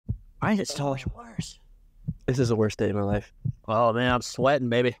Why is it so much worse? This is the worst day of my life. Oh man, I'm sweating,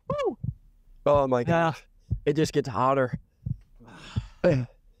 baby. Woo! Oh my god. It just gets hotter.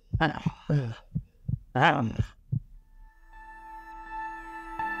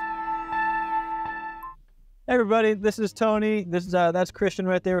 Everybody, this is Tony. This is that's Christian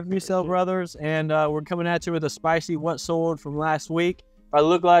right there with Resell Brothers, and we're coming at you with a spicy what sold from last week. If I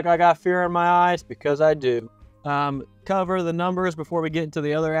look like I got fear in my eyes, because I do. Cover the numbers before we get into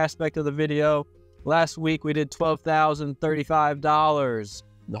the other aspect of the video. Last week we did $12,035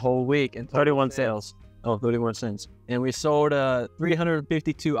 the whole week and 31 sales. Oh, 31 cents. And we sold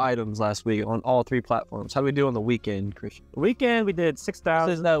 352 items last week on all 3 platforms. How do we do on the weekend, Christian? Weekend, we did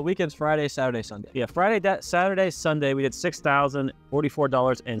 6,000. No, weekend's Friday, Saturday, Sunday. Yeah, Friday, Saturday, Sunday, we did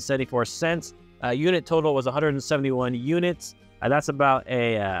 $6,044.74. Unit total was 171 units. That's about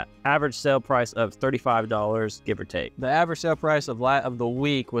a average sale price of $35, give or take. The average sale price of the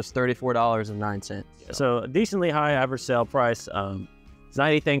week was $34.09. So a decently high average sale price. It's not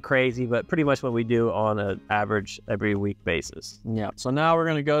anything crazy, but pretty much what we do on an average every week basis. Yeah. So now we're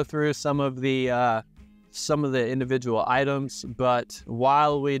going to go through some of the individual items, but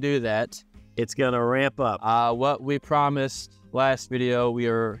while we do that, it's going to ramp up. What we promised last video, we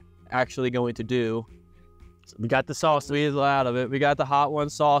are actually going to do. So we got the sauce. Squeeze out of it. We got the hot one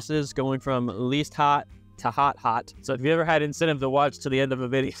sauces going from least hot to hot. So if you ever had incentive to watch to the end of a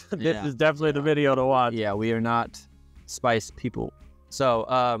video, this is definitely the video to watch. Yeah, we are not spice people.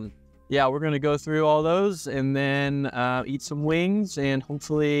 So, yeah, we're going to go through all those and then eat some wings and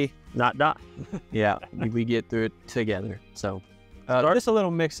hopefully not die. Yeah, we get through it together. So, just a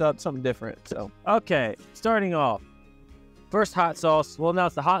little mix up, something different. So, okay, starting off. First hot sauce. We'll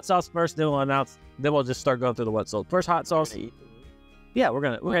announce the hot sauce first, then we'll just start going through the what sold. First hot sauce. Yeah, we're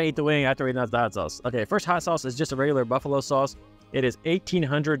gonna eat the wing after we announce the hot sauce. Okay, first hot sauce is just a regular buffalo sauce. It is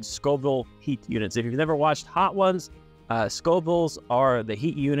 1,800 Scoville heat units. If you've never watched hot ones, Scovilles are the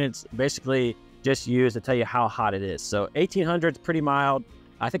heat units, basically just used to tell you how hot it is. So 1,800 is pretty mild.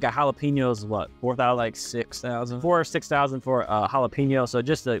 I think a jalapeno is what, 4,000, like 6,000, 4,000 or 6,000 for a jalapeno. So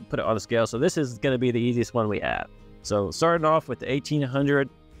just to put it on the scale, so this is going to be the easiest one we have. So starting off with the 1,800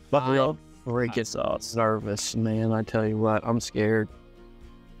 buffalo freaking sauce. Nervous, man. I tell you what, I'm scared.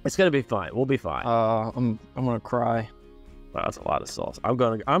 It's gonna be fine. We'll be fine. I'm gonna cry. Wow, that's a lot of sauce. I'm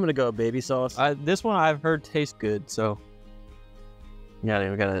gonna go baby sauce. This one I've heard tastes good, so yeah,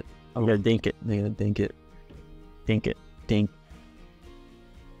 I'm gonna dink it. I'm gonna dink it. Dink it. Dink.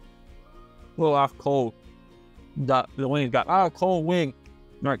 A little off cold. The wing got cold wing.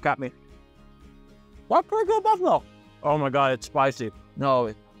 All right, got me. What pretty good buffalo? Oh my god, it's spicy.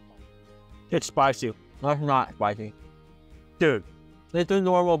 No, it's spicy. That's not spicy, dude. It's a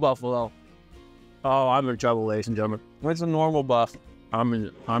normal buffalo. Oh, I'm in trouble, ladies and gentlemen. It's a normal buff. I'm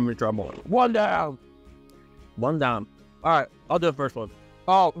in trouble. One down. One down. All right, I'll do the first one.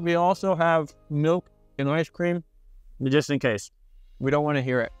 Oh, we also have milk and ice cream. Just in case. We don't want to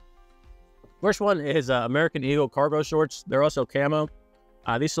hear it. First one is American Eagle cargo shorts. They're also camo.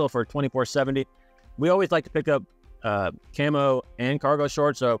 These sell for $24.70. We always like to pick up camo and cargo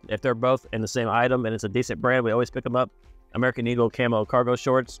shorts. So if they're both in the same item and it's a decent brand, we always pick them up. American Eagle camo cargo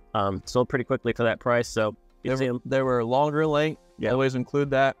shorts sold pretty quickly for that price. So you see them. They were longer length. Yeah. Always include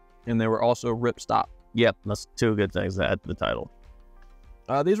that. And they were also ripstop. Yep, that's 2 good things to add to the title.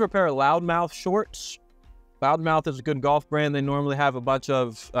 These were a pair of Loudmouth shorts. Loudmouth is a good golf brand. They normally have a bunch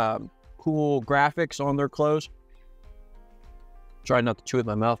of cool graphics on their clothes. Try not to chew with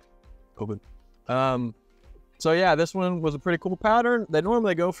my mouth open. So yeah, this one was a pretty cool pattern. They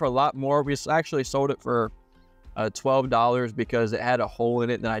normally go for a lot more. We actually sold it for $12 because it had a hole in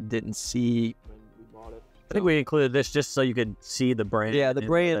it that I didn't see when we bought it. I think we included this just so you could see the brand. Yeah, the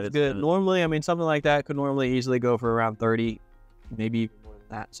brand is good. Normally, I mean, something like that could normally easily go for around 30, maybe more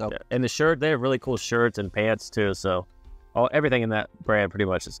than that. So, yeah. And the shirt, they have really cool shirts and pants too. So, everything in that brand pretty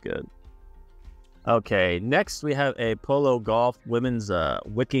much is good. Okay, next we have a Polo Golf women's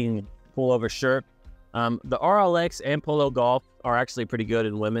wicking pullover shirt. The RLX and Polo Golf are actually pretty good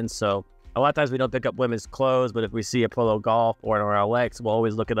in women's. So, a lot of times we don't pick up women's clothes, but if we see a Polo Golf or an RLX, we'll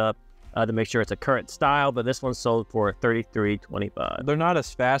always look it up to make sure it's a current style. But this one sold for $33.25. They're not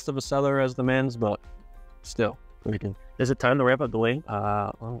as fast of a seller as the men's, but still. Is it time to ramp up the wing?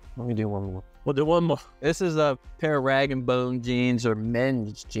 Well, let me do one more. We'll do one more. This is a pair of rag and bone jeans or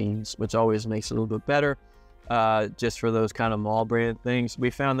men's jeans, which always makes it a little bit better, just for those kind of mall brand things. We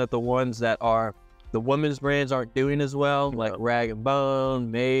found that the ones that are the women's brands aren't doing as well, like Rag and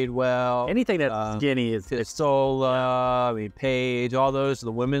Bone, Madewell. Anything that's skinny is Sola, I mean, Page, all those. The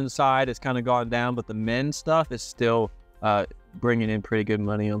women's side has kind of gone down, but the men's stuff is still bringing in pretty good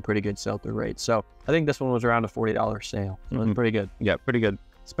money on pretty good sell-through rates. So I think this one was around a $40 sale. So it's pretty good. Yeah, pretty good.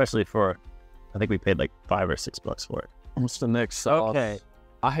 Especially for, I think we paid like $5 or $6 for it. What's the next sauce? Okay.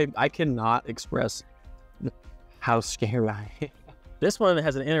 I cannot express how scared I am. This one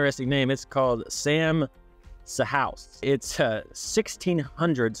has an interesting name. It's called Sam House. It's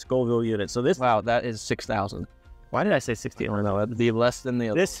 1,600 Scoville units. So this... Wow, that is 6,000. Why did I say 1,600? No, that'd be less than the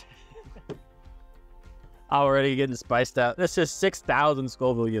other. This... Already getting spiced out. This is 6,000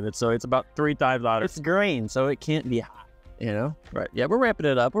 Scoville units, so it's about 3 times hotter. It's green, so it can't be hot, you know? Right. Yeah, we're ramping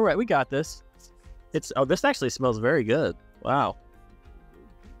it up. We're right. We got this. It's... Oh, this actually smells very good. Wow.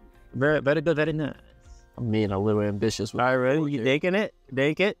 Very good, very nice. I'm being a little ambitious. All right, ready? You dinking it,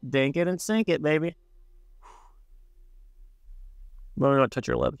 dink it, and sink it, baby. Well, we don't touch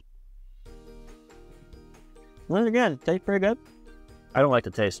your lips. Once again, tastes pretty good. I don't like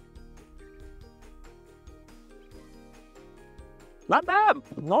the taste. Not bad.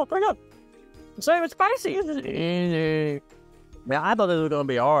 No, pretty good. Same, it's spicy, isn't it? Man, I thought this was going to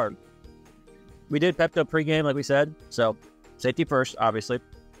be hard. We did Pepto pregame, like we said. So, safety first, obviously.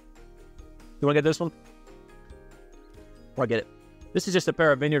 You want to get this one? Or get it. This is just a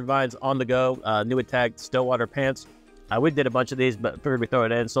pair of Vineyard Vines on the go, new tagged Stillwater pants. We did a bunch of these, but figured we throw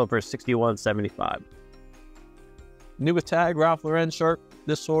it in. Sold for $61.75. New with tag Ralph Lauren shirt.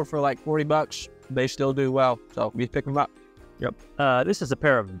 This sold for like $40. They still do well, so we pick them up. Yep. This is a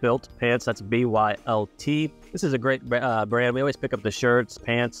pair of Built pants. That's BYLT. This is a great brand. We always pick up the shirts,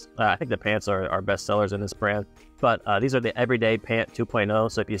 pants. I think the pants are our best sellers in this brand. But these are the Everyday Pant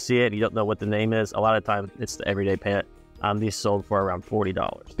 2.0. So if you see it and you don't know what the name is, a lot of times it's the Everyday Pant. These sold for around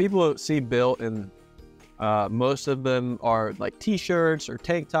 $40. People see Built and most of them are like t-shirts or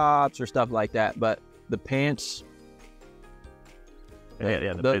tank tops or stuff like that. But the pants...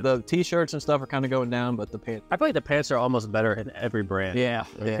 Yeah, the t-shirts and stuff are kind of going down, but the pants... I feel like the pants are almost better in every brand. Yeah.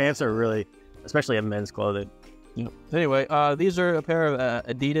 The pants are really, especially in men's clothing. Yeah. Anyway, these are a pair of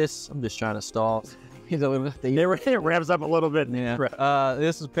Adidas. I'm just trying to stall. It ramps up a little bit. Yeah.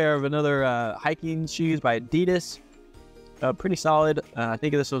 This is a pair of another hiking shoes by Adidas. Pretty solid. I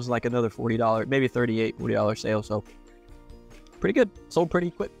think this was like another $40, maybe $40 sale. So pretty good. Sold pretty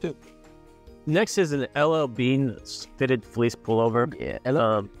quick too. Next is an LL Bean fitted fleece pullover.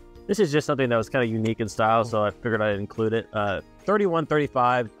 Yeah. This is just something that was kind of unique in style, so I figured I'd include it.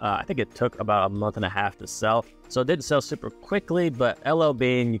 $31.35. I think it took about a month and a half to sell, so it didn't sell super quickly. But LL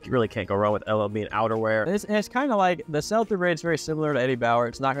Bean, you really can't go wrong with LL Bean outerwear. It's kind of like the sell-through rate's very similar to Eddie Bauer.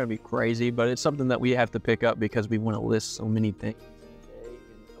 It's not going to be crazy, but it's something that we have to pick up because we want to list so many things.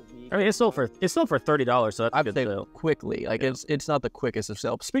 I mean, it's sold for $30, so that's a good sale. Quickly. Like, yeah. It's not the quickest of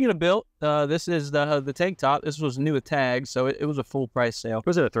sales. Speaking of Built, this is the tank top. This was new with tags, so it was a full price sale. It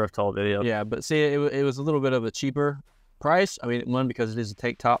was in a thrift haul video. Yeah, but see, it was a little bit of a cheaper price. I mean, one, because it is a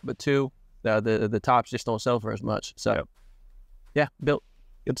tank top, but two, the tops just don't sell for as much. So, yeah, Built.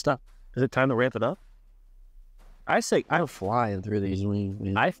 Good stuff. Is it time to ramp it up? I say I'm flying through these wings,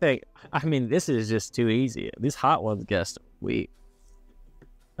 man. I mean, this is just too easy. These hot ones guessed we.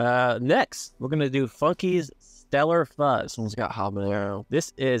 Next, we're gonna do Funky's Stellar Fuzz. This one's got habanero.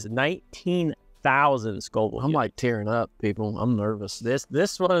 This is 19,000 Scoville. I'm like tearing up, people. I'm nervous.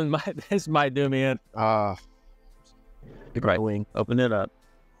 This one might do me in. Right. Wing. Open it up.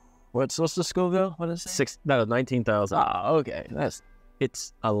 What's the Scoville? What is it? 19,000. Oh, okay.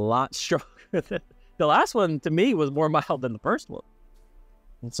 It's a lot stronger than the last one. To me, was more mild than the first one.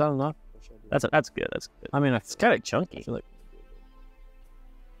 It sounds not. That's good. That's good. I mean, it's kind of chunky. I feel like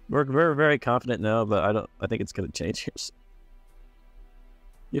we're very confident now, but I think it's gonna change here.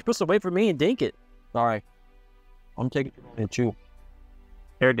 You're supposed to wait for me and dink it. All right. I'm taking it and chew.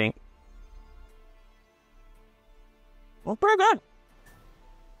 Air dink. Well, pretty good.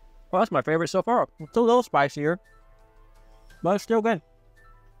 Well, that's my favorite so far. It's a little spicier, but it's still good.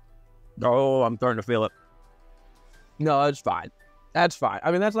 Oh, I'm starting to feel it. No, that's fine. That's fine.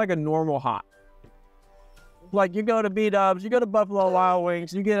 I mean, that's like a normal hot. Like, you go to B-Dubs, you go to Buffalo Wild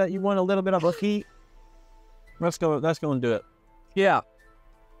Wings, you want a little bit of a heat. That's going to do it. Yeah.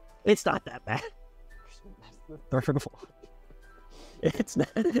 It's not that bad. It's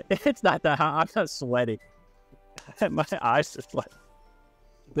not that hot. I'm not sweating. My eyes are sweating.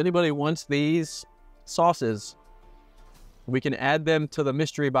 If anybody wants these sauces, we can add them to the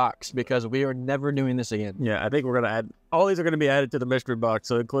mystery box because we are never doing this again. Yeah, I think we're going to add... All these are going to be added to the mystery box,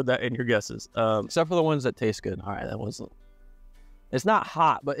 so include that in your guesses. Except for the ones that taste good. All right, that wasn't... It's not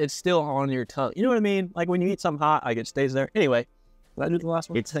hot, but it's still on your tongue. You know what I mean? Like when you eat something hot, like it stays there. Anyway, did I do the last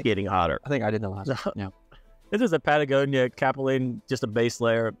one? It's getting hotter. I think I did the last one. Yeah. This is a Patagonia Capilene, just a base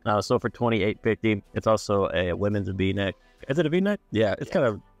layer. Sold for $28.50. It's also a women's V-neck. Is it a V-neck? Yeah, it's kind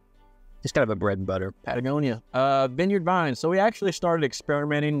of a bread and butter. Patagonia. Vineyard vines. So we actually started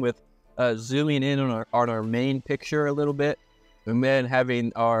experimenting with zooming in on our main picture a little bit, and then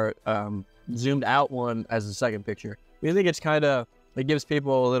having our zoomed out one as the second picture. We think it gives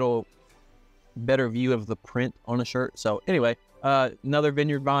people a little better view of the print on a shirt. So anyway, another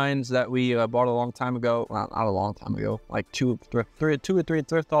Vineyard vines that we bought a long time ago. Well, not a long time ago, like two or three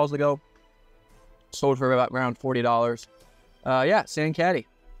thrift hauls ago. Sold for about around $40. Yeah, Sand Caddy.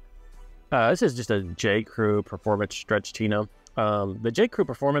 This is just a J. Crew Performance Stretch Chino. The J. Crew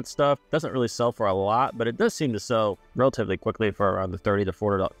Performance stuff doesn't really sell for a lot, but it does seem to sell relatively quickly for around the $30 to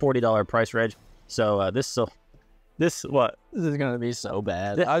 $40 price range. So this is gonna be so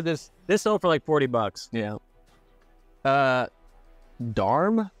bad. This sold for like $40. Yeah.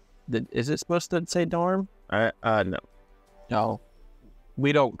 Darm? Is it supposed to say Darm? No. No.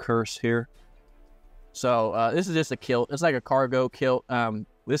 We don't curse here. So this is just a kilt. It's like a cargo kilt.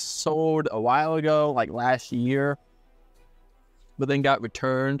 This sold a while ago, like last year, but then got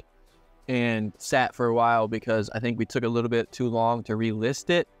returned and sat for a while because I think we took a little bit too long to relist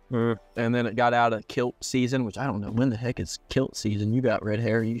it. And then it got out of kilt season, which I don't know when the heck is kilt season. You got red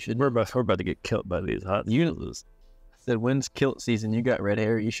hair, you should. We're about to get killed by these hot units. Said when's kilt season? You got red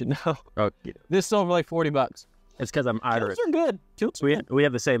hair, you should know. Oh, yeah. This sold for like $40. It's because I'm Irish. Kilts are good. Kilts are we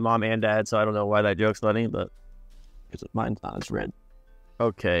have the same mom and dad, so I don't know why that joke's funny, but because mine's not as red.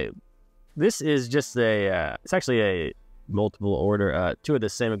 Okay, this is just it's actually a multiple order. Two of the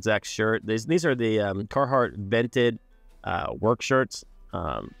same exact shirt. These are the Carhartt vented work shirts.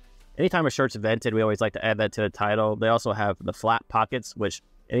 Anytime a shirt's vented, we always like to add that to the title. They also have the flat pockets, which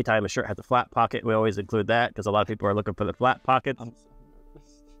anytime a shirt has a flat pocket, we always include that because a lot of people are looking for the flat pockets.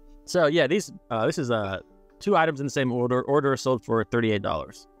 So yeah, this is two items in the same order. Order sold for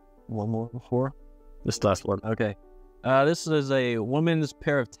 $38. One more before this last one. Okay. This is a woman's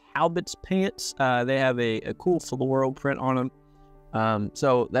pair of Talbot's pants. They have a cool floral print on them.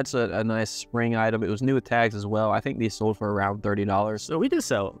 So that's a nice spring item. It was new with tags as well. I think these sold for around $30. So we did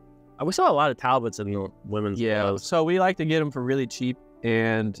sell. We saw a lot of Talbots in the women's clothes. So we like to get them for really cheap.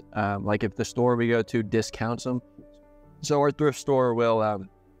 And like if the store we go to discounts them. So our thrift store will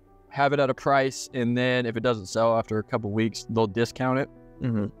have it at a price. And then if it doesn't sell after a couple weeks, they'll discount it.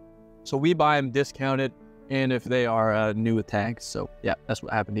 So we buy them discounted. And if they are new with tags. So yeah, that's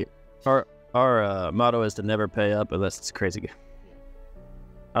what happened here. Our motto is to never pay up unless it's crazy.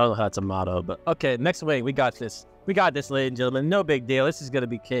 I don't know how it's a motto, but okay. Next week we got this. We got this, ladies and gentlemen. No big deal. This is gonna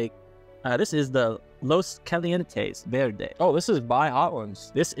be cake. This is the Los Calientes Verde. Oh, this is buy hot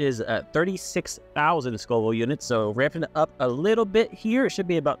ones. This is 36,000 Scoville units. So ramping it up a little bit here. It should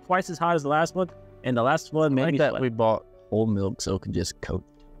be about twice as hot as the last one. And the last one, maybe that we bought whole milk so it can just coat.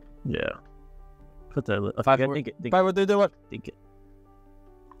 Yeah. Put that. If I were to do it, think it.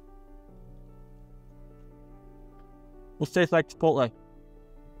 It tastes like Chipotle.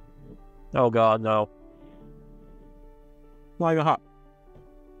 Oh God, no. Not even hot.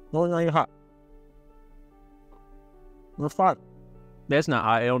 Not even hot. It's fine. That's not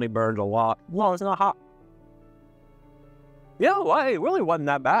hot. It only burns a lot. No, it's not hot. Yeah, well, it really wasn't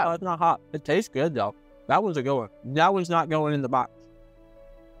that bad. No, it's not hot. It tastes good though. That one's a good one. That one's not going in the box.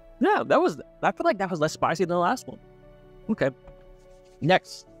 Yeah, I feel like that was less spicy than the last one. Okay.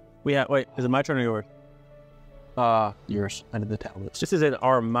 Next, we have. Wait, is it my turn or yours? Yours. I did the Talbots. This is an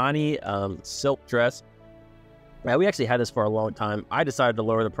Armani silk dress. Right, we actually had this for a long time. I decided to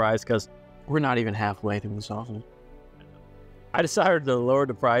lower the price because we're not even halfway through this offer. I decided to lower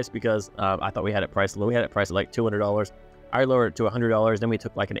the price because I thought we had it priced low. We had it priced at like $200. I lowered it to $100. Then we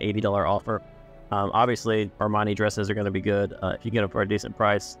took like an $80 offer. Obviously, Armani dresses are going to be good. If you get them for a decent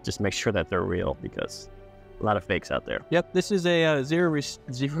price, just make sure that they're real because a lot of fakes out there. Yep, this is a zero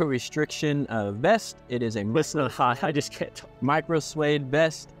restriction vest. It is a I just can't. Micro suede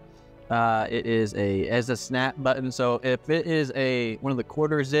vest. It is as a snap button. So if it is one of the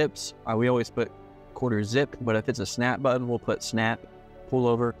quarter zips, we always put quarter zip. But if it's a snap button, we'll put snap, pull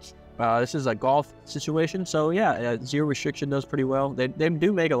over. This is a golf situation. So yeah, zero restriction does pretty well. They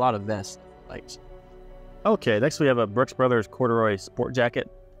do make a lot of vests. Okay, next we have a Brooks Brothers corduroy sport jacket.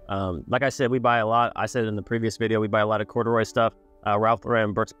 Like I said, we buy a lot. I said in the previous video, we buy a lot of corduroy stuff. Ralph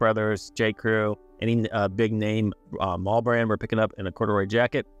Lauren, Brooks Brothers, J. Crew, any big name mall brand we're picking up in a corduroy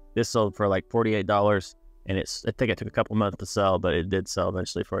jacket. This sold for like $48, and I think it took a couple months to sell, but it did sell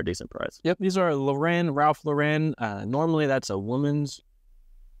eventually for a decent price. Yep, these are Ralph Lauren. Normally that's a woman's,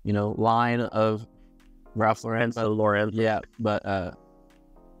 line of Ralph Lauren. Lauren. Yeah, but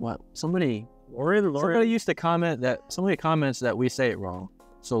what? Lauren. Somebody used to comment that somebody comments that we say it wrong.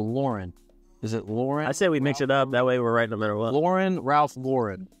 So Lauren. Is it Lauren? I say we mix it up. That way we're right no matter what. Lauren, Ralph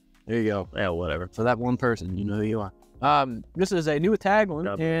Lauren. There you go. Yeah, whatever. For that one person, you know who you are. This is a new tag one,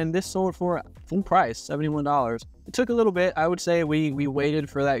 and this sold for full price, $71. It took a little bit. I would say we waited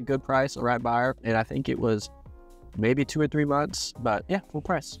for that good price, the right buyer, and I think it was maybe 2 or 3 months, but yeah, full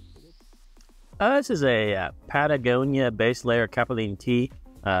price. This is a Patagonia base layer Capilene tee.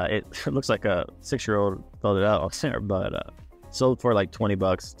 It looks like a 6-year-old filled it out on there, but sold for like 20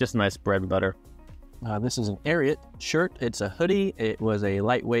 bucks. Just nice bread and butter. This is an Ariat shirt. It's a hoodie. It was a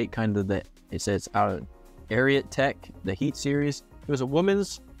lightweight kind of it says out of Ariat Tech, the Heat series. It was a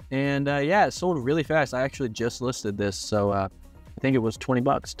woman's, and yeah, it sold really fast. I actually just listed this, so I think it was 20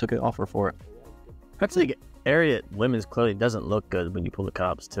 bucks. Took an offer for it. That's like Ariat women's clothing doesn't look good when you pull the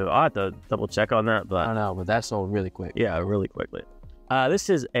cops too. I'll have to double check on that, but I don't know, but that sold really quick. Yeah, really quickly. This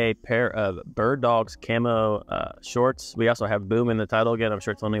is a pair of Bird Dogs camo shorts. We also have Boom in the title again. I'm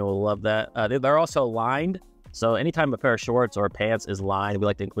sure Tony will love that. They're also lined, so anytime a pair of shorts or pants is lined, we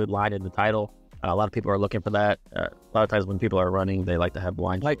like to include lined in the title. A lot of people are looking for that. A lot of times when people are running, they like to have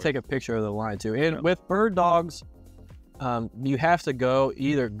lined. Like take a picture of the line too. And with Bird Dogs, you have to go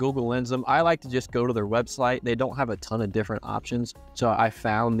either Google Lens them. I like to just go to their website. They don't have a ton of different options. So I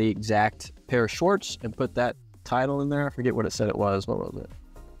found the exact pair of shorts and put that title in there. I forget what it said it was. What was it?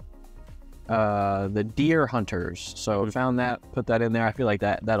 The Deer Hunters. So found that, put that in there. I feel like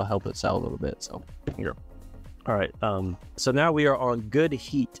that'll help it sell a little bit. So here. All right. So now we are on Good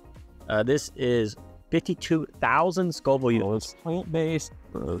Heat. This is 52,000 Scoville units. Plant-based.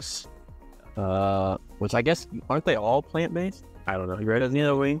 Which I guess, aren't they all plant-based? I don't know. You ready? Doesn't need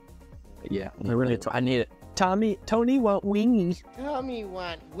a wing? Yeah. I need it. Tony want wingy. Tommy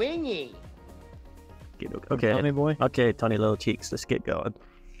want wingy. Okay. Tony boy. Okay, Tony Little Cheeks. Let's get going.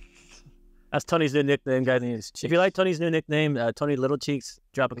 That's Tony's new nickname, guys. If you like Tony's new nickname, Tony Little Cheeks,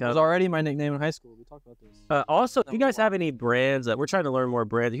 drop a comment. It was already my nickname in high school. We talked about this. Also, if you guys have any brands we're trying to learn more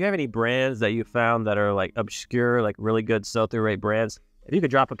brands. If you have any brands that you found that are like obscure, like really good sell-through rate brands, if you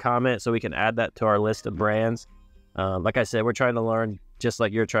could drop a comment so we can add that to our list of brands. Like I said, we're trying to learn just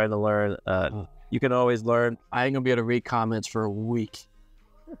like you're trying to learn. You can always learn. I ain't gonna be able to read comments for a week.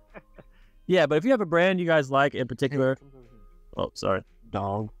 Yeah, but if you have a brand you guys like in particular, oh, sorry,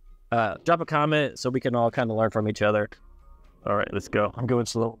 dog. Drop a comment so we can all kind of learn from each other. All right, let's go. I'm going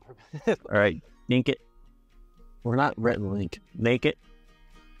slow. All right, nink it. We're not red and link. Nink it.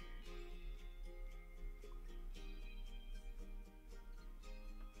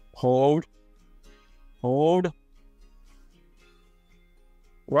 Hold. Right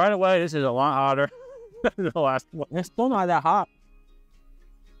away, this is a lot hotter than the last one. It's still not that hot.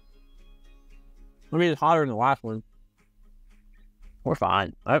 I mean, it's hotter than the last one. We're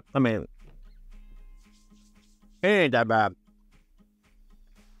fine. I mean, it ain't that bad.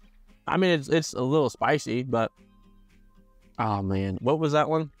 I mean, it's a little spicy, but oh man, what was that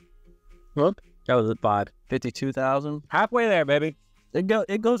one? What? That was at 52,000. Halfway there, baby.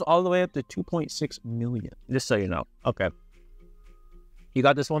 It goes all the way up to 2.6 million. Just so you know. Okay. You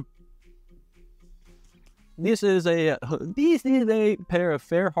got this one? This is a pair of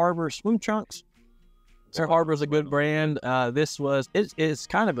Fair Harbor swim trunks. Fair Harbor is a good brand. It's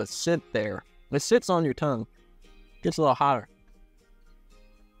kind of a scent there. It sits on your tongue. Gets a little hotter.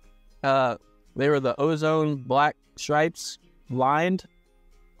 They were the ozone black stripes lined.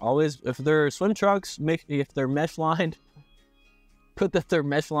 Always, if they're swim trunks, if they're mesh lined, put that they're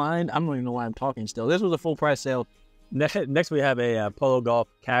mesh lined. I don't even know why I'm talking still. This was a full price sale. Next we have a Polo Golf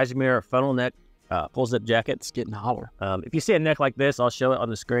cashmere funnel neck full zip jacket. It's getting hotter. If you see a neck like this, I'll show it on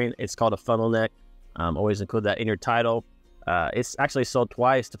the screen. It's called a funnel neck. Always include that in your title. It's actually sold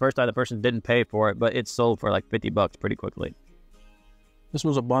twice. The first time the person didn't pay for it, but it sold for like 50 bucks pretty quickly. This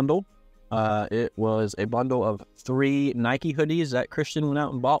was a bundle. It was a bundle of 3 Nike hoodies that Christian went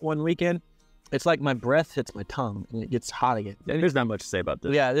out and bought one weekend. It's like my breath hits my tongue and it gets hot again. There's not much to say about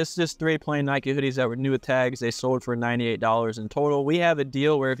this. Yeah, this is just 3 plain Nike hoodies that were new with tags. They sold for $98 in total. We have a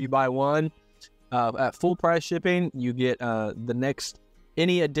deal where if you buy one at full price shipping, you get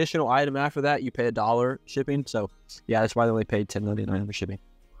any additional item after that, you pay $1 shipping. So yeah, that's why they only paid $10.99 for shipping.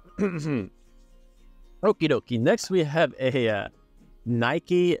 Okie dokie. Next we have a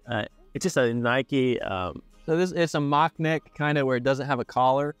Nike. It's just a Nike. So it's a mock neck kind of where it doesn't have a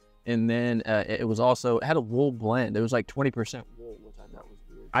collar, and then it had a wool blend. It was like 20% wool, which I thought was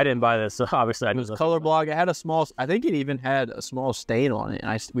weird. I didn't buy this, so obviously it was a color block. It had I think it even had a small stain on it,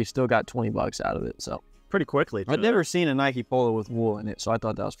 and we still got 20 bucks out of it. So pretty quickly. I've never seen a Nike polo with wool in it, so I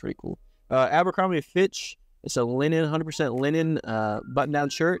thought that was pretty cool. Abercrombie Fitch. It's a linen, 100% linen button-down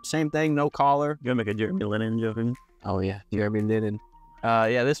shirt. Same thing, no collar. You gonna make a Jeremy Linen joke? Oh yeah, Jeremy Linen.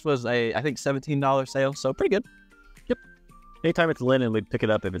 Yeah, this was I think $17 sale, so pretty good. Yep. Anytime it's linen, we'd pick it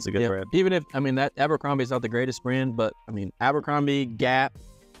up if it's a good brand. Even if, I mean, that Abercrombie is not the greatest brand, but I mean, Abercrombie, Gap,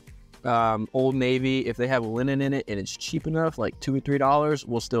 Old Navy, if they have linen in it and it's cheap enough, like $2 or $3,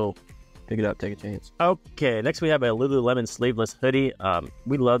 we'll still pick it up, take a chance. Okay, next we have a Lululemon sleeveless hoodie.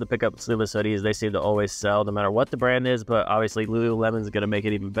 We love to pick up sleeveless hoodies. They seem to always sell no matter what the brand is, but obviously Lululemon's going to make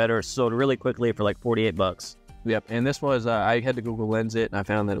it even better. Sold really quickly for like 48 bucks. Yep, and this was, I had to Google Lens it, and I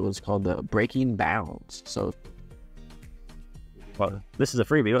found that it was called the Breaking Bounds. So, well, this is a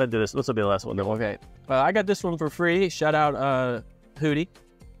freebie. Go ahead and do this. This will be the last one. Okay, I got this one for free. Shout out Hootie,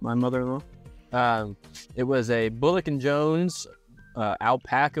 my mother-in-law. It was a Bullock & Jones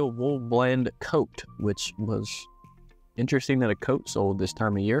alpaca wool blend coat, which was interesting that a coat sold this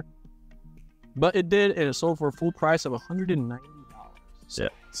time of year. But it did, and it sold for a full price of $190. Yeah.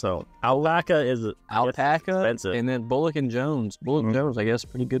 So alpaca is expensive. And then Bullock & Jones. Bullock & Jones, I guess,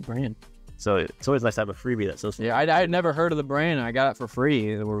 pretty good brand. So it's always nice to have a freebie that says. Yeah, I had never heard of the brand, and I got it for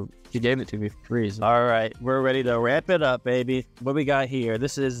free. She gave it to me for free. So. All right, we're ready to wrap it up, baby. What we got here?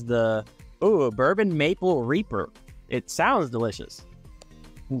 This is the Bourbon Maple Reaper. It sounds delicious,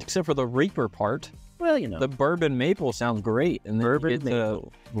 except for the Reaper part. Well, you know, the Bourbon Maple sounds great, and then Bourbon you get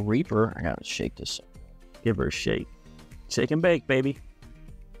Maple the Reaper. I gotta shake this. Give her a shake, shake and bake, baby.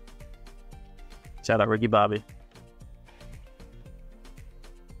 Shout out Ricky Bobby.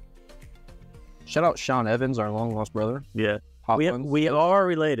 Shout out Sean Evans, our long lost brother. Yeah, we are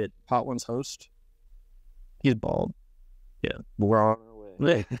related. Hot Ones host. He's bald. Yeah, but we're on our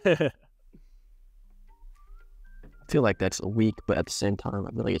way. I feel like that's weak, but at the same time,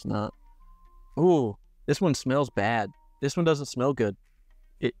 I feel like it's not. Ooh, this one smells bad. This one doesn't smell good.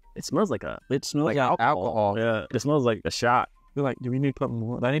 It smells like alcohol. Yeah, it smells like a shot. I feel like, do we need to put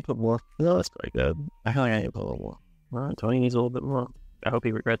more? I need to put more. No, that's pretty good. I feel like I need to put a little more. All right, Tony needs a little bit more. I hope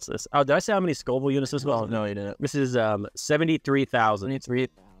he regrets this. Oh, did I say how many Scoville units this was? Oh, no, you didn't. This is 73,000.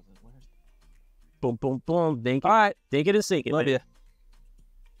 73,000. Boom, boom, boom. Dink it. All right. Dink it and sink it. Love you.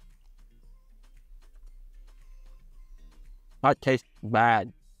 That tastes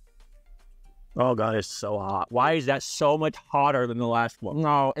bad. Oh, God, it's so hot. Why is that so much hotter than the last one?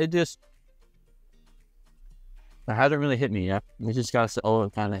 No, it hasn't really hit me yet. It just got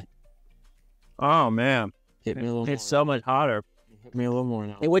to kind of. Oh, man. Hit me a little more. It's so much hotter. Hit me a little more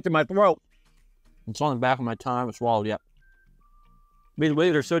now. It went to my throat. It's on the back of my tongue. It's swallowed, yep. These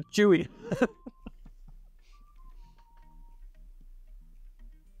wings are so chewy.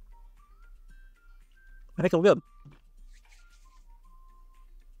 I think I'm good.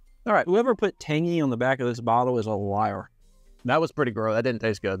 All right, whoever put tangy on the back of this bottle is a liar. That was pretty gross. That didn't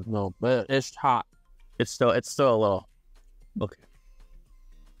taste good. No, but it's hot. It's still a little. Okay.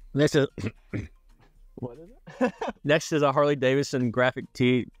 Next is what is it? Next is a Harley Davidson graphic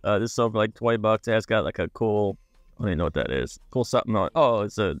tee. This sold for like $20. It has got like a cool. I don't even know what that is. Cool something on. Oh,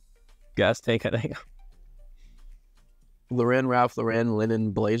 it's a gas tank. I think. Ralph Lauren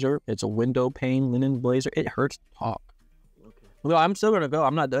linen blazer. It's a window pane linen blazer. It hurts to talk. Okay. Well, I'm still gonna go.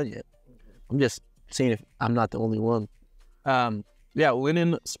 I'm not done yet. Okay. I'm just seeing if I'm not the only one. Yeah,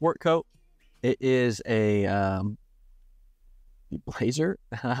 linen sport coat. It is a blazer.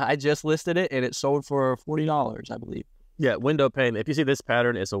 I just listed it, and it sold for $40, I believe. Yeah, window pane. If you see this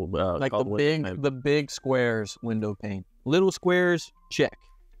pattern, it's a like the big squares window pane. Little squares, check.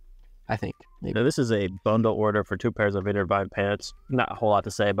 I think. Maybe. Now, this is a bundle order for 2 pairs of Vineyard Vine pants. Not a whole lot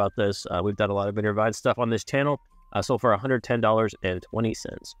to say about this. We've done a lot of Vineyard Vine stuff on this channel. Sold for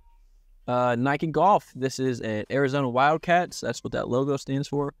 $110.20. Nike Golf. This is an Arizona Wildcats. That's what that logo stands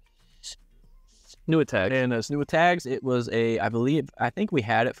for. New tags. And it's new tags. It was I think we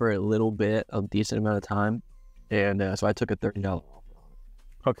had it for a little bit, a decent amount of time. And so I took a $30 off.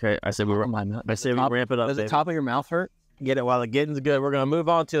 Okay, I said we ramp it up. Does the top of your mouth hurt? Get it while the getting's good. We're gonna move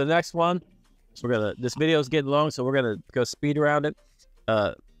on to the next one. So this video's getting long, so we're gonna go speed around it.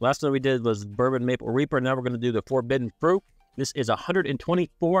 Last one we did was Bourbon Maple Reaper. Now we're gonna do the Forbidden Fruit. This is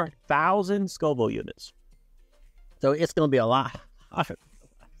 124,000 Scoville units. So it's gonna be a lot.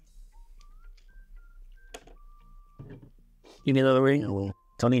 You need another wing? No.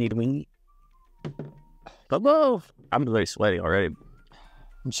 Tony, need a wing? Hello. I'm really sweaty already.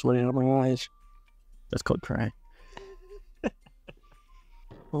 I'm sweating out my eyes. That's called crying.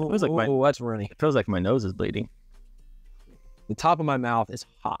 That's runny. It feels like my nose is bleeding. The top of my mouth is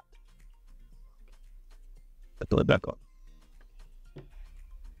hot. I put it back on.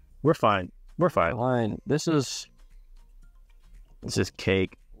 We're fine. We're fine. Fine. This is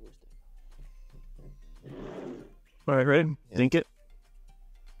cake. All right, ready? Yeah. Think it.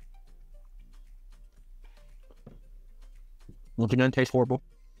 Once again, tastes horrible.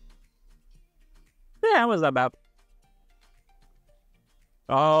 Yeah, it wasn't that bad.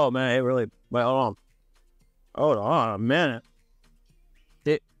 Oh, man, it really... Wait, hold on. Hold on a minute.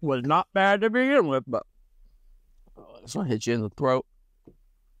 It was not bad to begin with, but... Oh, this one hits you in the throat.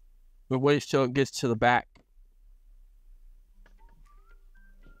 But wait till it gets to the back.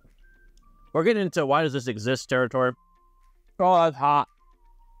 We're getting into why does this exist territory. Oh, that's hot.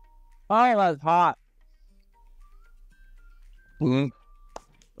 Oh, that's hot.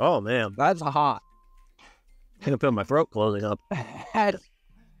 Oh, man. That's hot. I can feel my throat closing up.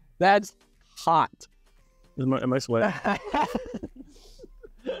 That's hot. Am I sweating?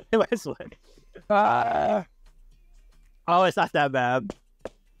 Am I sweating? Oh, it's not that bad.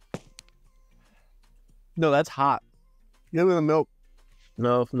 No, that's hot. Give me the milk.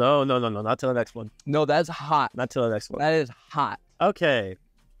 No. Not till the next one. No, that's hot. Not till the next one. That is hot. Okay.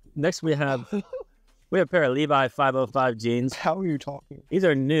 Next we have a pair of Levi 505 jeans. How are you talking? These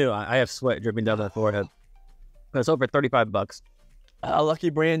are new. I have sweat dripping down my forehead. It's over $35. Lucky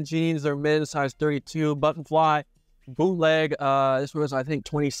Brand jeans. They're men's size 32. Button fly. Bootleg. This was, I think,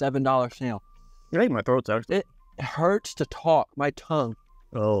 $27 sale. I think my throat's actually. It hurts to talk. My tongue.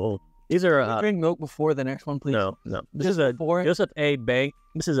 Oh. These are... drink milk before the next one, please. No. This is a Joseph A. Bank.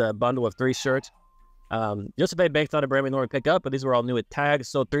 This is a bundle of 3 shirts. Joseph A. Bank's not a brand we normally pick up, but these were all new with tags.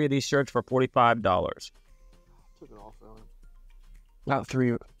 So 3 of these shirts for $45. Took it off, about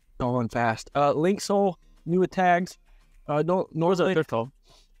 3 going fast. Link sole, new with tags. Don't normally. They're tall.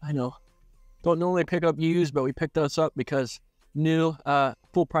 I know. Don't normally pick up used, but we picked those up because new,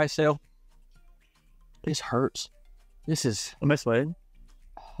 full price sale. This hurts. This is. Am I sweating?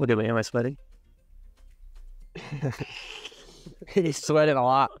 Look at me. Am I sweating? He's sweating a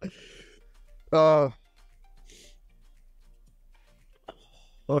lot.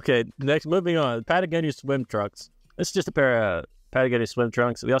 Okay, next, moving on. Patagonia swim trunks. This is just a pair of Patagonia swim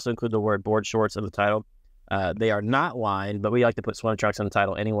trunks. We also include the word board shorts in the title. They are not lined, but we like to put swim trunks in the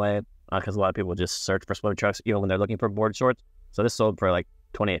title anyway, because a lot of people just search for swim trunks even when they're looking for board shorts. So this sold for like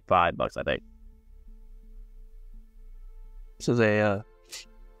 $25, I think. This is a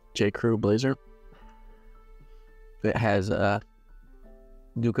J. Crew blazer. It has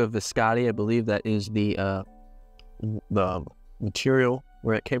Duca Viscotti. I believe that is the material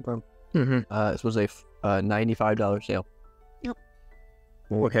where it came from. This was a $95 sale. Yep.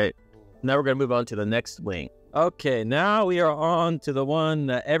 Okay, now we're going to move on to the next wing. Okay, now we are on to the one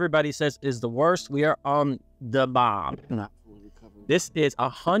that everybody says is the worst. We are on the bomb. This is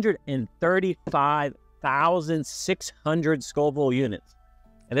 135,600 Scoville units.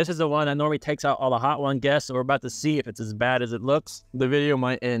 And this is the one that normally takes out all the hot one guests, so we're about to see if it's as bad as it looks. The video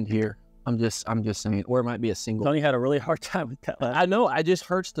might end here. I'm just saying, or it might be a single. Tony had a really hard time with that. I know. I just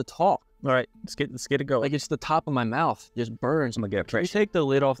hurts to talk. All right, let's get it going. Like it's the top of my mouth just burns. I'm gonna get a Can you take the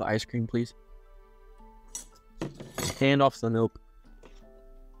lid off the ice cream, please? Hand off the milk.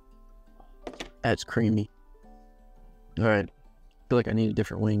 That's creamy. All right. I feel like I need a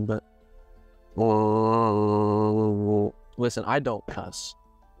different wing, but listen, I don't cuss.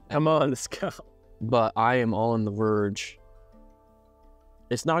 Come on, let's go. But I am on the verge.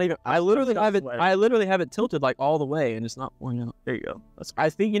 It's not even. I literally have it tilted like all the way, and it's not pouring out. There you go. I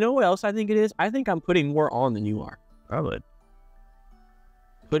think, you know what else I think it is? I think I'm putting more on than you are. Probably.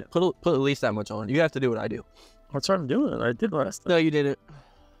 Put at least that much on. You have to do what I do. That's what I'm doing. I did last time. No, you didn't.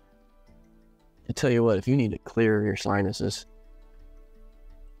 I tell you what, if you need to clear your sinuses,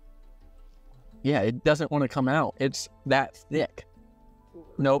 yeah, it doesn't want to come out. It's that thick.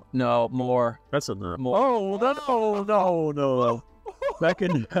 Nope. No, more. That's enough. More. Oh, no. Back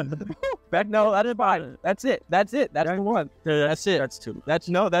in. Back. No, that is fine. That's it. That's the one. That's it. That's two. That's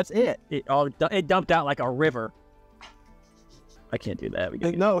it. It dumped out like a river. I can't do that.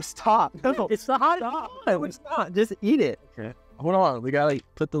 No, stop. No, it's the hot. No, it's not. Just eat it. Okay. Hold on. We gotta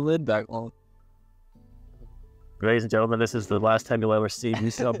put the lid back on. Ladies and gentlemen, this is the last time you'll ever see me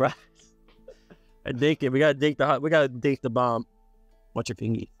sell brass. I dink it. We gotta dink the bomb. Watch your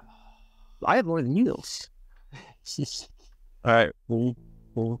fingy. I have more than you. All right. We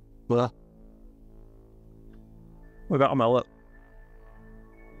got on my lip.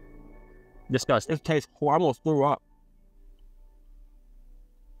 Disgusting. It tastes horrible. I almost threw up.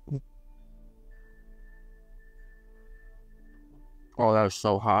 Oh, that was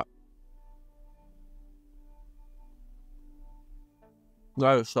so hot.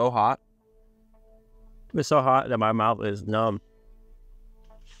 That was so hot. It's so hot that my mouth is numb.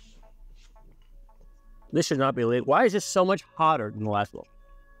 This should not be illegal. Why is this so much hotter than the last one?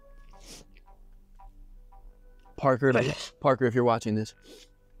 Parker, if you're watching this,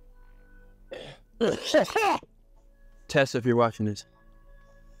 Tess, if you're watching this.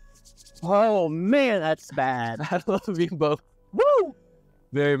 Oh man, that's bad. I love you both. Woo!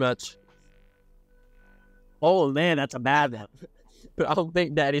 Very much. Oh man, that's a bad one. But I don't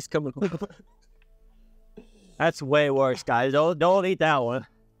think Daddy's coming home. That's way worse, guys. Don't eat that one.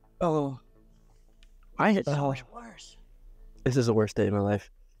 Oh. I hit so much worse. This is the worst day of my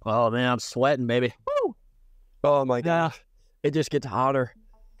life. Oh man, I'm sweating, baby. Woo! Oh my gosh. It just gets hotter.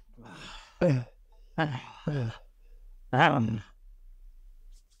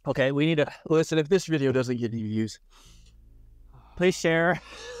 Okay, we need to Listen, if this video doesn't get any views, please share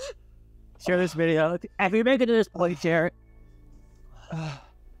this video. If you make it to this point, share it.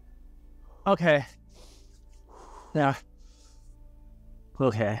 Okay. Yeah.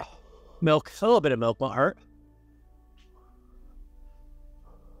 Okay. Milk. A little bit of milk won't hurt.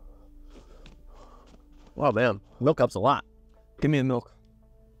 Wow, man. Milk helps a lot. give me the milk.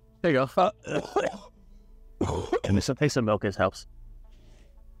 There you go. Take some milk. This helps.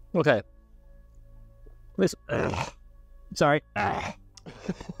 Okay. Listen. Sorry.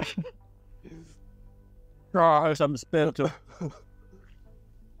 Oh, something spilled too.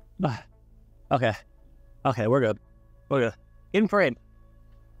 Okay. Okay, we're good. We're good. In frame.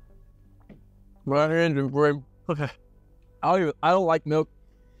 Right in frame. Okay. I don't like milk.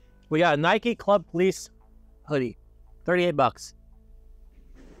 We got a Nike Club Police hoodie. $38.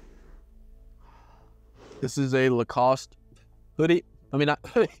 This is a Lacoste hoodie. I mean, not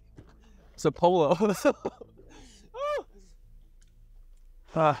hoodie. It's a polo.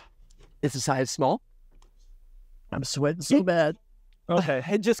 It's a size small. I'm sweating so bad. Okay.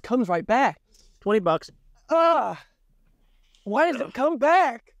 It just comes right back. $20. Why does it come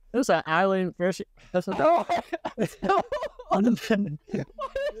back? There's an island fish. That's a No. Why does it come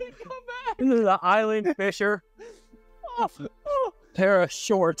back? This is an island fisher. Pair of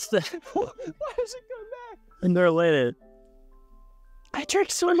shorts. Why does it come back? And they're related. I drink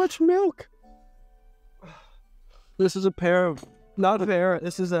so much milk. This is a pair of, not a pair,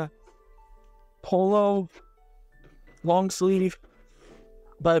 this is a polo long sleeve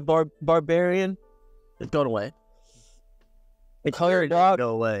by Barbarian. It's going away. It's color dog. Go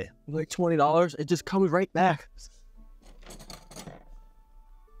away. Like $20. It just comes right back.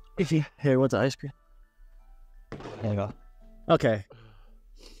 Here, what's the ice cream? There you go. Okay.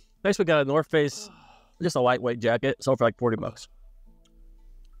 Next, we got a North Face, just a lightweight jacket. Sold for like $40.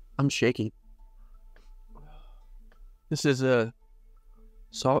 I'm shaking. This is a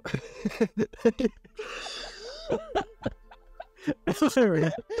salt. It's so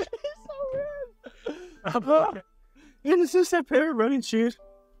weird. And it's just a pair of running shoes.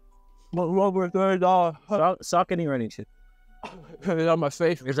 Well, worth $30. Sock any running shoes. Get it out of my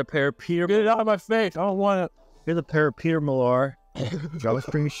face. Here's a pair of Peter. Get it out of my face. I don't want it. Here's a pair of Peter Millar.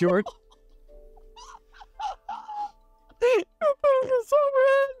 Drawstring short. It's so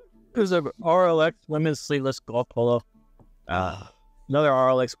red. There's a RLX women's sleeveless golf polo. Another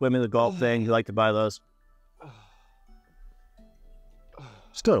RLX women's golf thing. You like to buy those?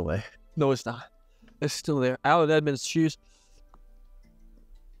 Just go away. No, it's not. It's still there. Alan Edmonds shoes.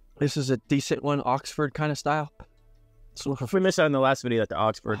 This is a decent one, Oxford kind of style. So if we missed out in the last video, that the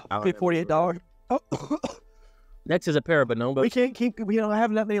Oxford. Pay $48. Oh. Next is a pair of bonobos. We can't keep. We don't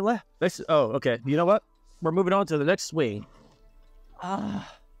have that many left. Oh, okay. You know what? We're moving on to the next swing. I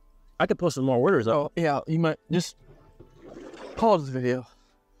could pull some more orders up. Oh yeah, you might just pause the video.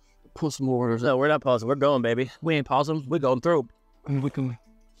 Pull some more orders. No, we're not pausing. We're going, baby. We ain't pausing. We're going through. And we can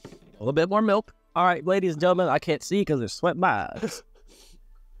A little bit more milk. All right, ladies and gentlemen, I can't see because there's sweat in my eyes.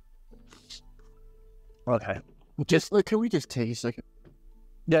 Okay. just look. Can we just take a second?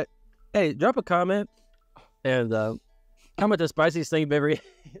 Yeah. Hey, drop a comment and comment the spiciest thing you've ever eaten.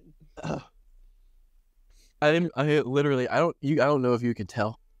 I literally. I don't know if you can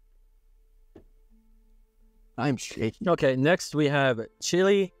tell. I'm shaking. Okay, next we have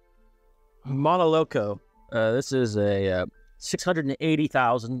Chili Monoloco. This is a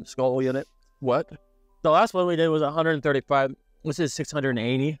 680,000 skull unit. What? The last one we did was 135. This is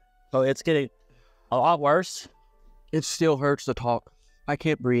 680. So it's getting a lot worse. It still hurts to talk. I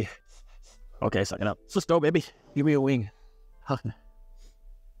can't breathe. Okay, suck it up. Let's go, baby. Give me a wing. Okay.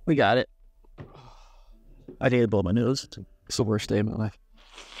 We got it. I need to blow my nose. It's the worst day of my life.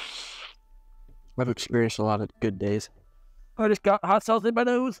 I've experienced a lot of good days. I just got hot sauce in my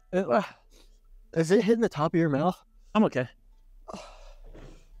nose. Is it hitting the top of your mouth? I'm okay.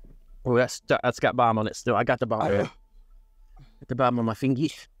 Oh, that's got bomb on it still. I got the bomb. At the bottom of my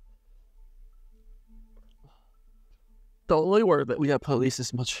fingy. Totally worth it. We gotta put at least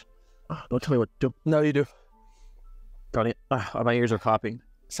this much. Don't tell me what to do. No, you do. Darn it. My ears are popping.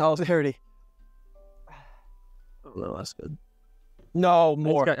 Solidarity. Oh, no, that's good. No,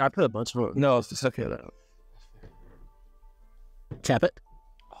 more. I put a bunch of... No, it's okay. Tap it.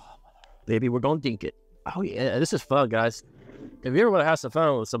 Baby, we're going to dink it. Oh, yeah. This is fun, guys. If you ever want to have some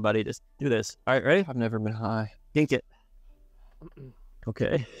fun with somebody, just do this. All right, ready? I've never been high. Dink it.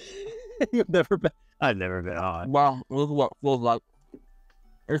 Okay. You've never been... I've never been high. Wow, look at what it feels like.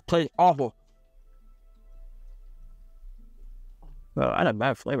 This tastes awful. Oh, I had a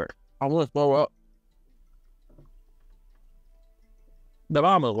bad flavor. I'm going to throw up. The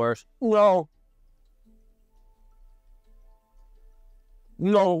bomb was worse. No.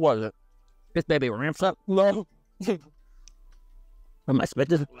 No, it wasn't. This baby ramps up. No. Am I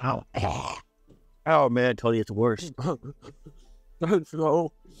expecting? Wow. Oh, man, I told you it's worse.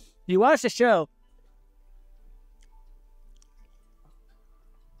 No. You watch the show.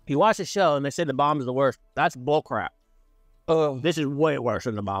 You watch the show and they say the bomb is the worst. That's bullcrap. This is way worse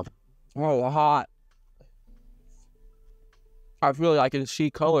than the bomb. Oh, hot. I feel like I can see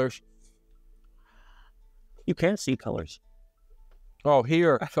colors. You can't see colors. Oh,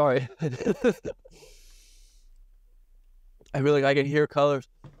 here. Sorry. I feel like I can hear colors.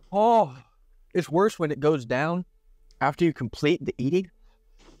 Oh, it's worse when it goes down after you complete the eating.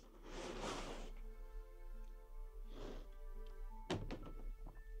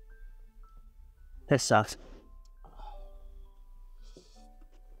 This sucks.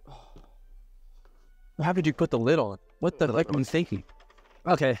 How did you put the lid on? What the heck am I thinking?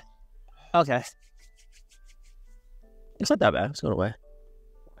 Okay. Okay. It's not that bad. It's going away.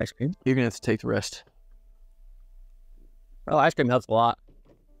 Ice cream? You're going to have to take the rest. Well, ice cream helps a lot.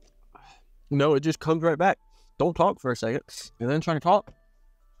 No, it just comes right back. Don't talk for a second. And then trying to talk.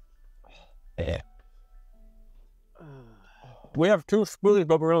 Yeah. We have 2 spoons,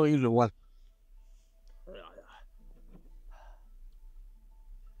 but we're only using 1.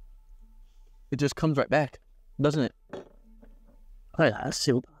 It just comes right back, doesn't it? Oh, yeah, that's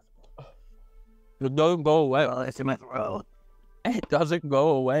soup. It doesn't go away. Oh, it's in my throat. It doesn't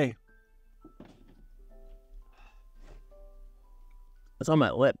go away. It's on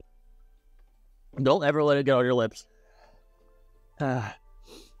my lip. Don't ever let it get on your lips.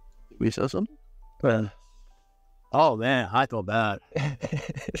 We saw something? Oh, man, I feel bad.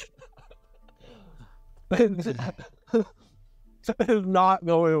 It's not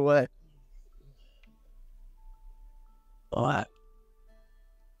going away. What?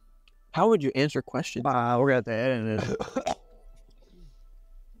 How would you answer questions? We're going to have to end this.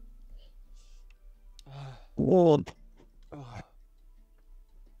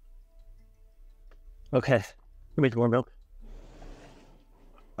 Okay. Give me some more milk.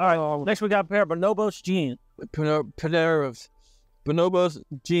 All right. Next, we got a pair of Bonobos jeans. Pair of Bonobos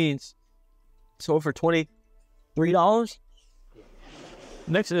jeans sold for $23.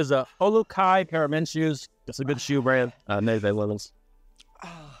 Next is a Olukai pair of men's shoes. It's a good shoe brand. Navy Levels.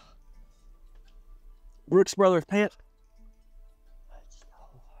 Brooks Brothers pants.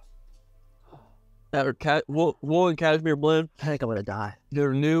 That are wool and cashmere blend. I think I'm going to die.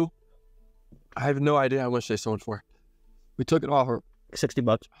 They're new. I have no idea how much they sold for. We took it off her.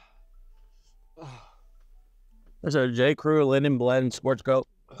 $60. There's a J. Crew linen blend sports coat.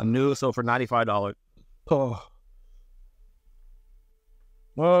 A new, sold for $95.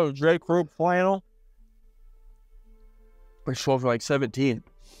 Oh, J. Crew flannel. They sold for like 17.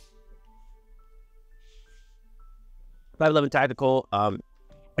 511 Tactical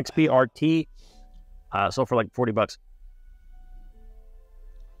XPRT. Sold for like $40.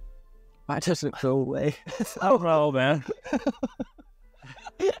 Why doesn't go away? I don't know, man.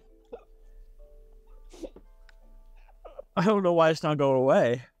 I don't know why it's not going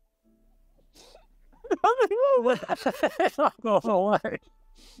away. It's not going away.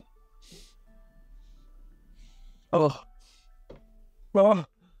 Oh. Oh.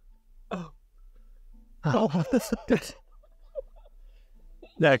 Oh. Oh.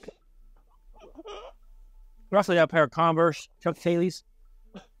 Next. We also got a pair of Converse Chuck Taylors.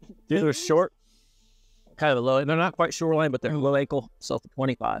 These are short, kind of a low. They're not quite shoreline, but they're low ankle. So for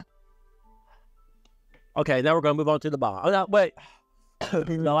 $25. Okay, now we're gonna move on to the bottom. Oh, no, wait.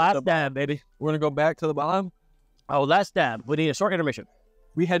 The last dab, baby. We're gonna go back to the bottom. Oh, last dab. We need a short intermission.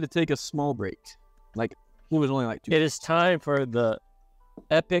 We had to take a small break. Like it was only like 2. It is time for the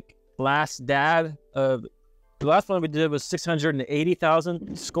epic last dab of the last one we did was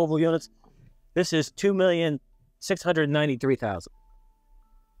 680,000 Scoville units. This is 2,693,000.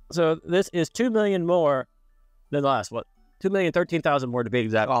 So this is 2 million more than the last one. 2,013,000 more to be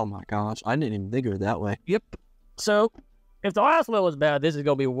exact. Oh my gosh, I didn't even think of it that way. Yep. So if the last one was bad, this is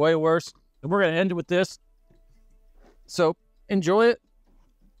gonna be way worse. And we're gonna end it with this. So enjoy it.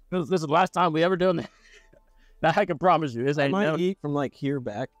 This is the last time we ever do it. That I can promise you. This I ain't might no, eat from like here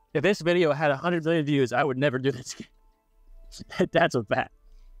back. if this video had 100 million views, I would never do this again. That's a fact.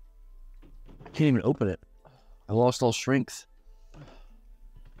 I can't even open it. I lost all strength.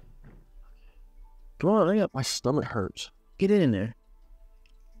 Come on, hang up. My stomach hurts. Get in there.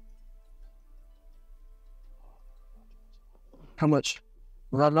 How much?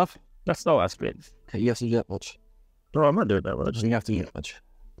 Not enough? That's all I spent. Okay, you have to do that much. Bro, I'm not doing that much. You have to eat that much.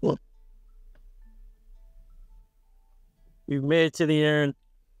 Look. We've made it to the end.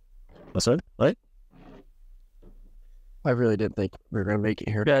 What's that? What? I really didn't think we were going to make it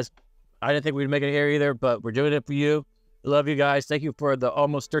here. Guys, I didn't think we'd make it here either, but we're doing it for you. We love you guys. Thank you for the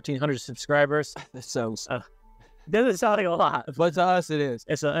almost 1,300 subscribers. That sounds... Doesn't sound like a lot, but to us, it is.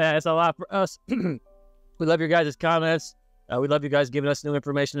 It's a lot for us. We love your guys' comments. We love you guys giving us new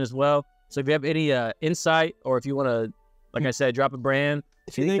information as well. So if you have any insight, or if you want to, like I said, drop a brand.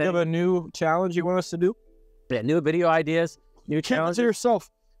 If you think of a new challenge you want us to do, yeah, new video ideas, new challenges. To yourself.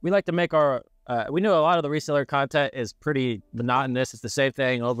 We like to make our, we know a lot of the reseller content is pretty monotonous. It's the same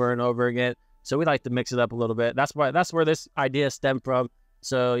thing over and over again. So we like to mix it up a little bit. That's where this idea stemmed from.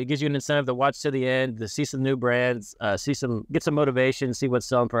 So it gives you an incentive to watch to the end, to see some new brands, get some motivation, see what's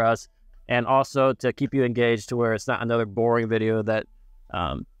selling for us, and also to keep you engaged to where it's not another boring video that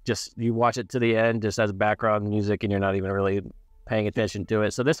just you watch it to the end just as background music and you're not even really paying attention to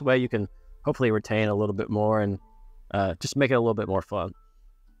it. So this way you can hopefully retain a little bit more and just make it a little bit more fun.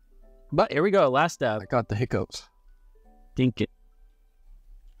 But here we go, last step. I got the hiccups. Dink it.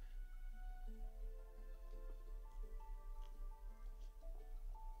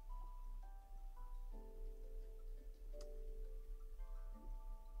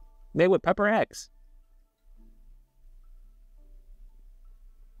 Made with pepper X.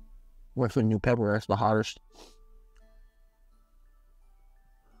 What's the new pepper? That's the hottest.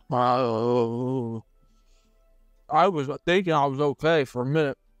 I was thinking I was okay for a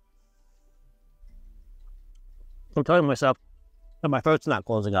minute. I'm telling myself that my throat's not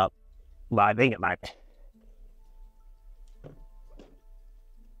closing up, but I think it might.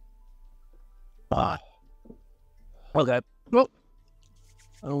 Okay. Well,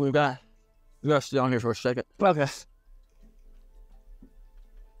 Oh, we got to stay on here for a second. okay.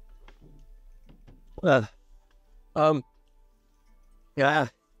 Yeah.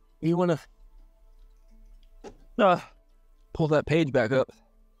 You want to pull that page back up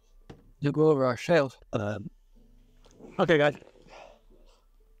to go over our sales? Okay, guys.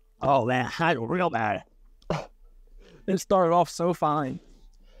 Oh man, I feel real bad. It started off so fine.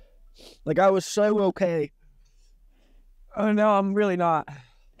 Like I was so okay. Oh no, I'm really not.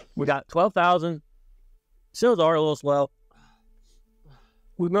 We got 12,000. Sales are a little slow.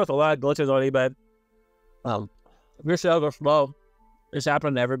 We've noticed a lot of glitches on eBay. If your sales are slow, it's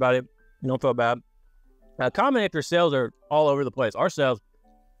happening to everybody. You don't feel bad. Comment if your sales are all over the place. Our sales.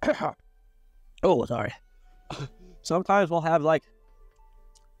 Oh, sorry. Sometimes we'll have like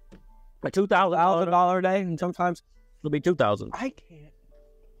a $2,000 a day, and sometimes it'll be 2,000. I can't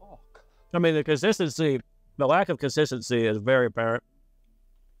talk. I mean, the consistency, the lack of consistency is very apparent.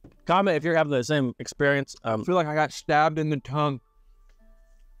 Comment if you're having the same experience. I feel like I got stabbed in the tongue.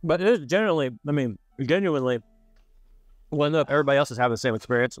 But it is generally, I mean, genuinely, well, if everybody else is having the same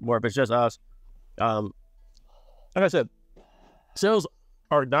experience, or if it's just us. Like I said, sales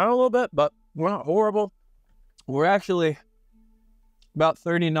are down a little bit, but we're not horrible. We're actually about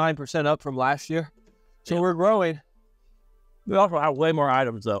 39% up from last year. So we're growing. We also have way more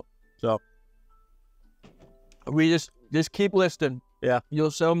items, though. So we just keep listing. Yeah.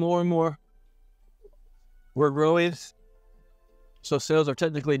 You'll sell more and more. We're growing. So sales are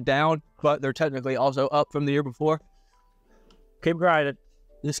technically down, but they're technically also up from the year before. Keep grinding.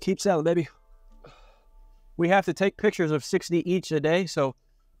 Just keep selling, baby. We have to take pictures of 60 each a day, so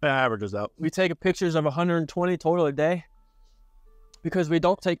averages out. We take pictures of 120 total a day because we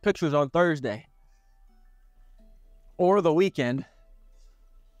don't take pictures on Thursday or the weekend.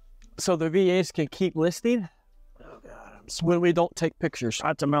 So the VAs can keep listing. Oh, God. When we don't take pictures.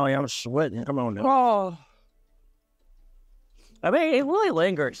 Hot tamale, I'm sweating. Come on now. Oh. I mean, it really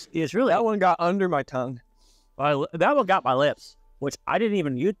lingers. It's really... That one got under my tongue. That one got my lips, which I didn't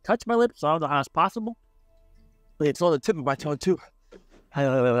even... You touch my lips, so I don't know how it's possible. It's on the tip of my tongue, too.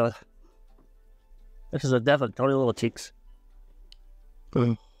 This is a definite Tony Little Cheeks.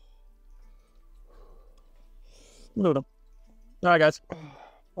 All right, guys.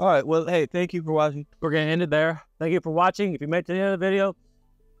 All right. Well, hey, thank you for watching. We're going to end it there. Thank you for watching. If you made it to the end of the video,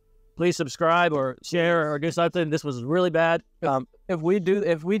 please subscribe or share or do something. This was really bad. If we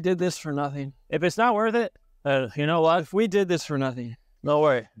did this for nothing. If it's not worth it, you know what? If we did this for nothing. No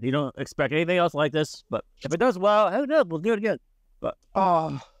worry. You don't expect anything else like this, but if it does well, who knows? We'll do it again. But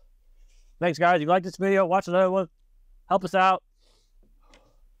thanks, guys. If you like this video, watch another one. Help us out.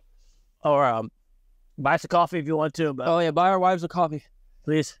 Or buy us a coffee if you want to. But Oh, yeah, buy our wives a coffee.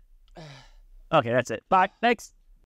 please. Okay, that's it. Bye. Thanks.